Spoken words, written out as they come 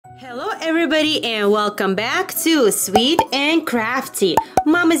Hello everybody and welcome back to Sweet and Crafty.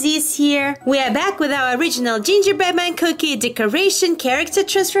 Mama Z is here. We are back with our original gingerbread man cookie decoration character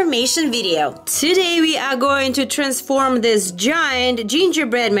transformation video. Today we are going to transform this giant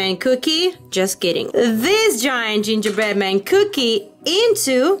gingerbread man cookie, just kidding, this giant gingerbread man cookie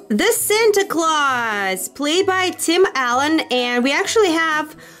into the Santa Claus, played by Tim Allen, and we actually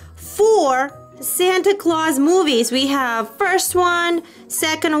have 4 Santa Claus movies. We have first one,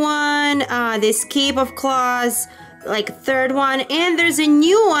 second one, The Escape of Claus, like third one, and there's a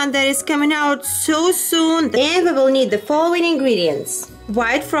new one that is coming out so soon. And we will need the following ingredients: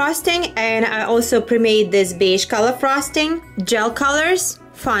 white frosting, and I also pre-made this beige color frosting, gel colors,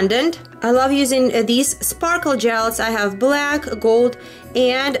 fondant. I love using these sparkle gels. I have black, gold,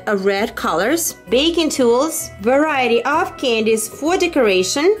 and red colors, baking tools, variety of candies for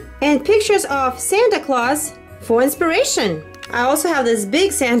decoration, and pictures of Santa Claus for inspiration. I also have this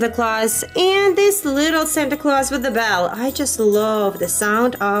big Santa Claus and this little Santa Claus with the bell. I just love the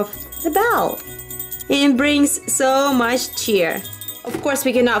sound of the bell. It brings so much cheer. Of course,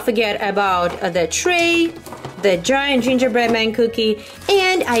 we cannot forget about the tray, the giant gingerbread man cookie,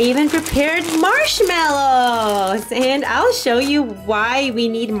 and I even prepared marshmallows, and I'll show you why we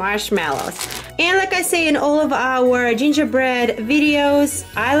need marshmallows. And like I say in all of our gingerbread videos,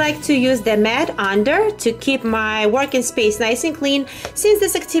 I like to use the mat under to keep my working space nice and clean, since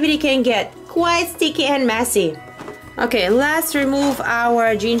this activity can get quite sticky and messy. Okay, let's remove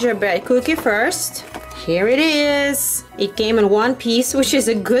our gingerbread cookie first. Here it is. It came in one piece, which is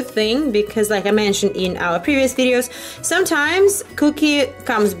a good thing because, like I mentioned in our previous videos, sometimes cookie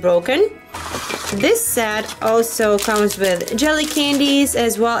comes broken. This set also comes with jelly candies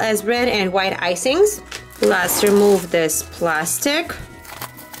as well as red and white icings. Let's remove this plastic.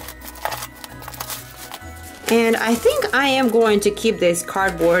 And I think I am going to keep this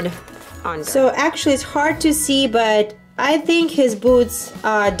cardboard on. So actually it's hard to see, but I think his boots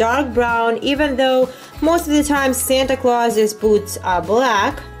are dark brown, even though most of the time Santa Claus's boots are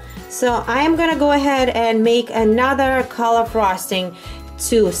black. So I am gonna go ahead and make another color frosting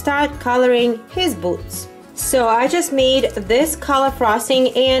to start coloring his boots. So I just made this color frosting,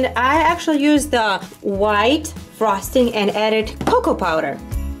 and I actually used the white frosting and added cocoa powder.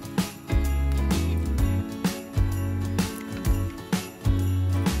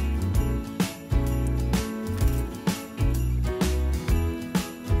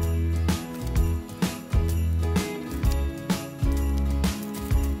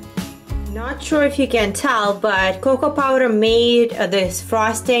 Not sure if you can tell, but cocoa powder made this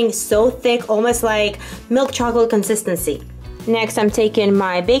frosting so thick, almost like milk chocolate consistency. Next, I'm taking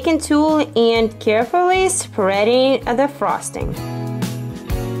my baking tool and carefully spreading the frosting.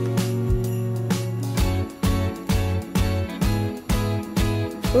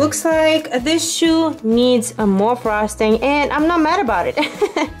 Looks like this shoe needs more frosting, and I'm not mad about it.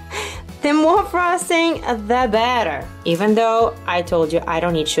 The more frosting, the better. Even though I told you I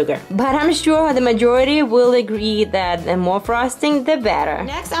don't need sugar. But I'm sure the majority will agree that the more frosting, the better.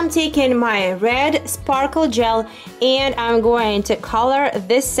 Next, I'm taking my red sparkle gel and I'm going to color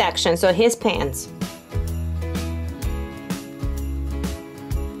this section, so his pants.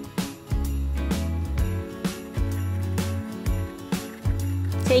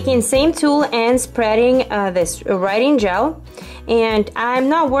 Taking same tool and spreading this writing gel. And I'm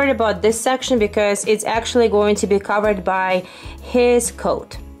not worried about this section because it's actually going to be covered by his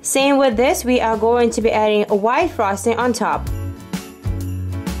coat. Same with this, we are going to be adding a white frosting on top.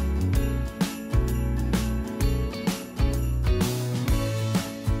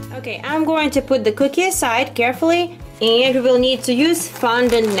 Okay, I'm going to put the cookie aside carefully, and we will need to use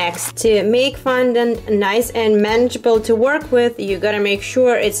fondant next. To make fondant nice and manageable to work with, you gotta make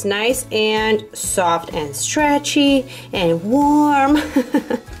sure it's nice and soft and stretchy and warm.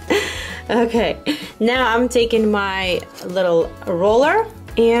 Okay, now I'm taking my little roller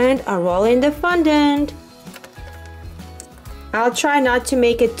and I'm rolling the fondant. I'll try not to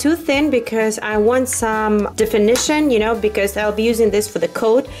make it too thin because I want some definition, you know, because I'll be using this for the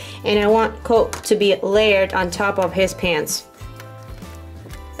coat, and I want coat to be layered on top of his pants.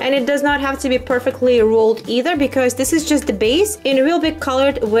 And it does not have to be perfectly rolled either, because this is just the base and it will be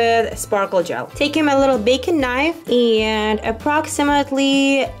colored with sparkle gel. Taking my little baking knife and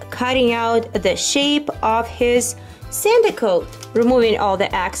approximately cutting out the shape of his Santa coat, removing all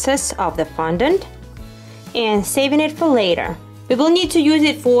the excess of the fondant and saving it for later. We will need to use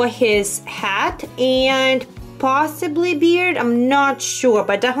it for his hat and possibly beard, I'm not sure,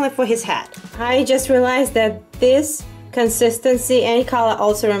 but definitely for his hat. I just realized that this consistency and color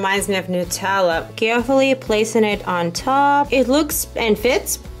also reminds me of Nutella. Carefully placing it on top. It looks and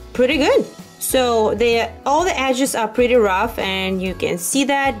fits pretty good. So all the edges are pretty rough and you can see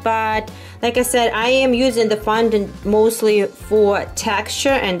that, but like I said, I am using the fondant mostly for texture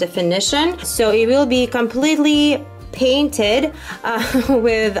and definition, so it will be completely painted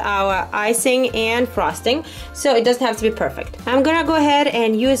with our icing and frosting, so it doesn't have to be perfect. I'm gonna go ahead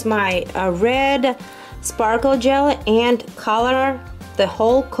and use my red sparkle gel and color the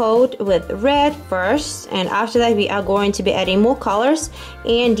whole coat with red first, and after that we are going to be adding more colors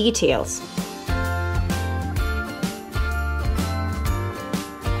and details.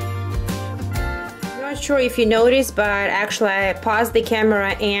 Not sure if you noticed, but actually I paused the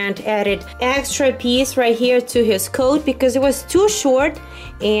camera and added extra piece right here to his coat because it was too short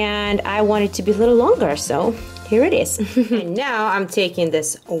and I want it to be a little longer, so here it is. And now I'm taking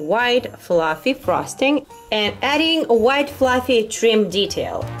this white fluffy frosting and adding a white fluffy trim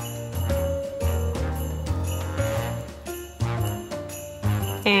detail.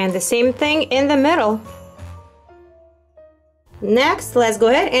 And the same thing in the middle. Next, let's go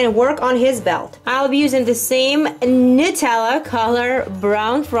ahead and work on his belt. I'll be using the same Nutella color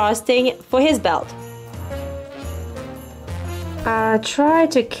brown frosting for his belt. Try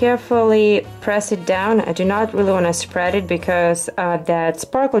to carefully press it down. I do not really want to spread it because that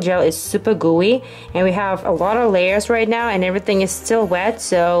sparkle gel is super gooey and we have a lot of layers right now and everything is still wet,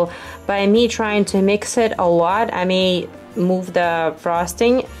 so by me trying to mix it a lot, I may move the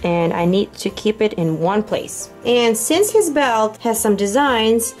frosting and I need to keep it in one place. And since his belt has some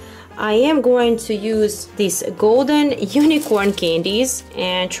designs, I am going to use these golden unicorn candies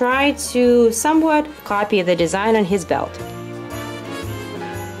and try to somewhat copy the design on his belt.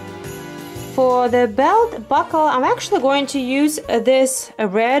 For the belt buckle, I'm actually going to use this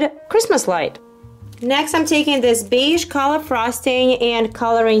red Christmas light. Next, I'm taking this beige color frosting and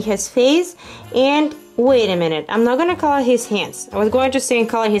coloring his face. And wait a minute, I'm not gonna color his hands. I was going to say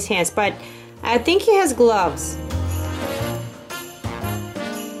color his hands, but I think he has gloves.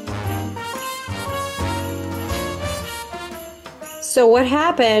 So what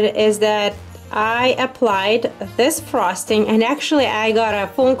happened is that I applied this frosting and actually I got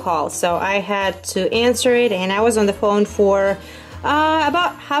a phone call, so I had to answer it, and I was on the phone for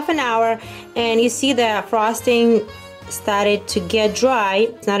about half an hour, and you see the frosting started to get dry.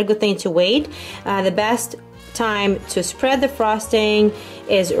 It's not a good thing to wait. The best time to spread the frosting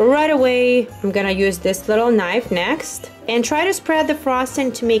is right away. I'm gonna use this little knife next and try to spread the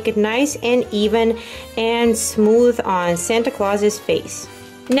frosting to make it nice and even and smooth on Santa Claus's face.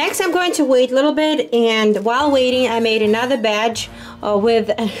 Next, I'm going to wait a little bit, and while waiting I made another batch with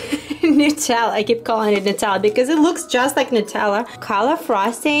Nutella. I keep calling it Nutella because it looks just like Nutella color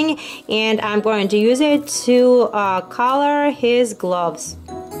frosting, and I'm going to use it to color his gloves.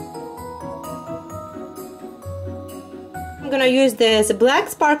 I'm gonna use this black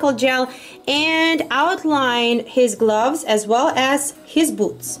sparkle gel and outline his gloves as well as his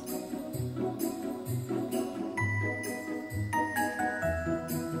boots.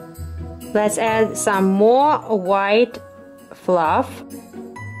 Let's add some more white fluff.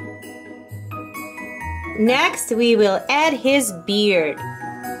 Next, we will add his beard.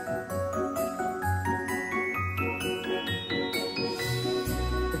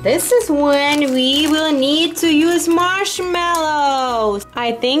 This is when we will need to use marshmallows.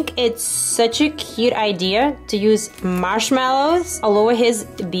 I think it's such a cute idea to use marshmallows all over his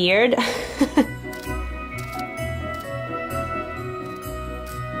beard.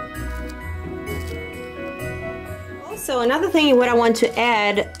 So another thing what I want to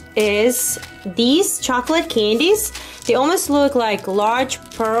add is these chocolate candies. They almost look like large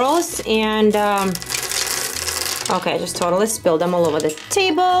pearls, and okay, I just totally spilled them all over the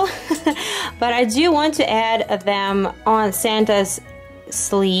table. But I do want to add them on Santa's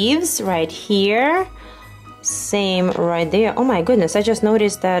sleeves right here. Same right there. Oh my goodness, I just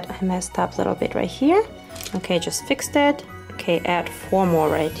noticed that I messed up a little bit right here. Okay, just fixed it. Okay, add 4 more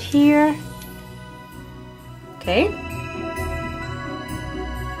right here. Okay.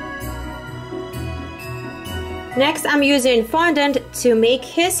 Next, I'm using fondant to make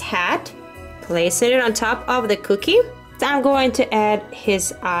his hat. Placing it on top of the cookie. I'm going to add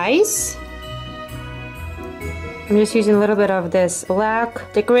his eyes. I'm just using a little bit of this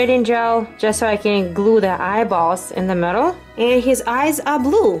black decorating gel just so I can glue the eyeballs in the middle. And his eyes are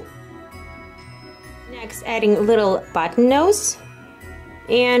blue. Next, adding a little button nose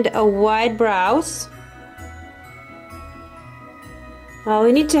and a wide brows. Well,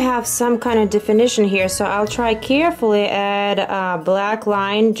 we need to have some kind of definition here, so I'll try carefully add a black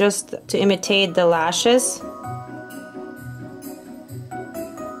line just to imitate the lashes.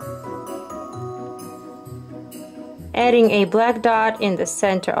 adding a black dot in the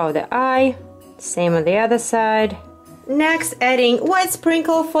center of the eye. Same on the other side. Next, adding white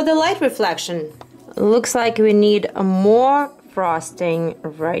sprinkle for the light reflection. Looks like we need more frosting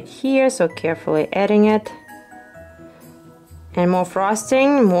right here, so carefully adding it. And more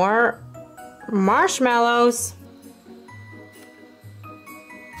frosting, more marshmallows.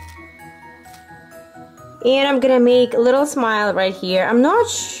 And I'm gonna make a little smile right here. I'm not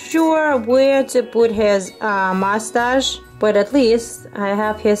sure where to put his mustache, but at least I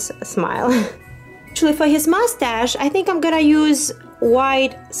have his smile. Actually, for his mustache, I think I'm gonna use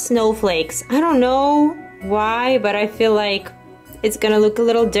white snowflakes. I don't know why, but I feel like it's gonna look a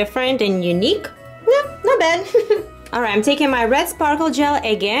little different and unique. No, not bad. Alright, I'm taking my red sparkle gel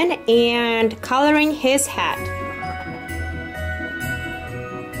again and coloring his hat.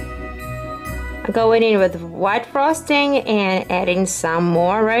 Going in with white frosting and adding some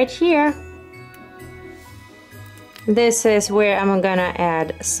more right here. This is where I'm gonna add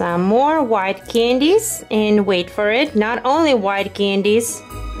some more white candies and wait for it. Not only white candies.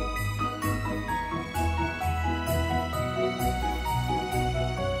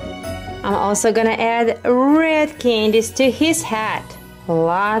 I'm also gonna add red candies to his hat.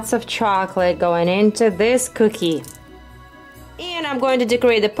 Lots of chocolate going into this cookie. And I'm going to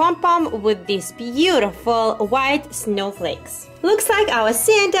decorate the pom-pom with these beautiful white snowflakes. Looks like our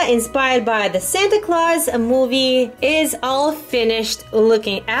Santa, inspired by the Santa Claus movie, is all finished,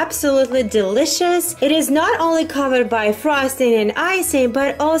 looking absolutely delicious. It is not only covered by frosting and icing,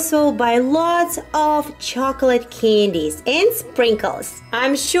 but also by lots of chocolate candies and sprinkles.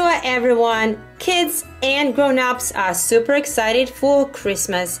 I'm sure everyone, kids and grown-ups, are super excited for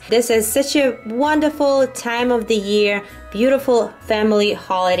Christmas. This is such a wonderful time of the year, beautiful family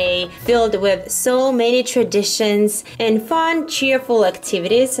holiday filled with so many traditions and fun, cheerful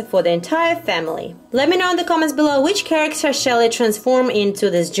activities for the entire family. Let me know in the comments below which character shall I transform into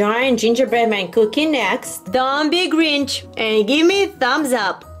this giant gingerbread man cookie next. Don't be Grinch and give me a thumbs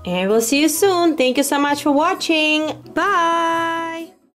up. And we'll see you soon. Thank you so much for watching. Bye!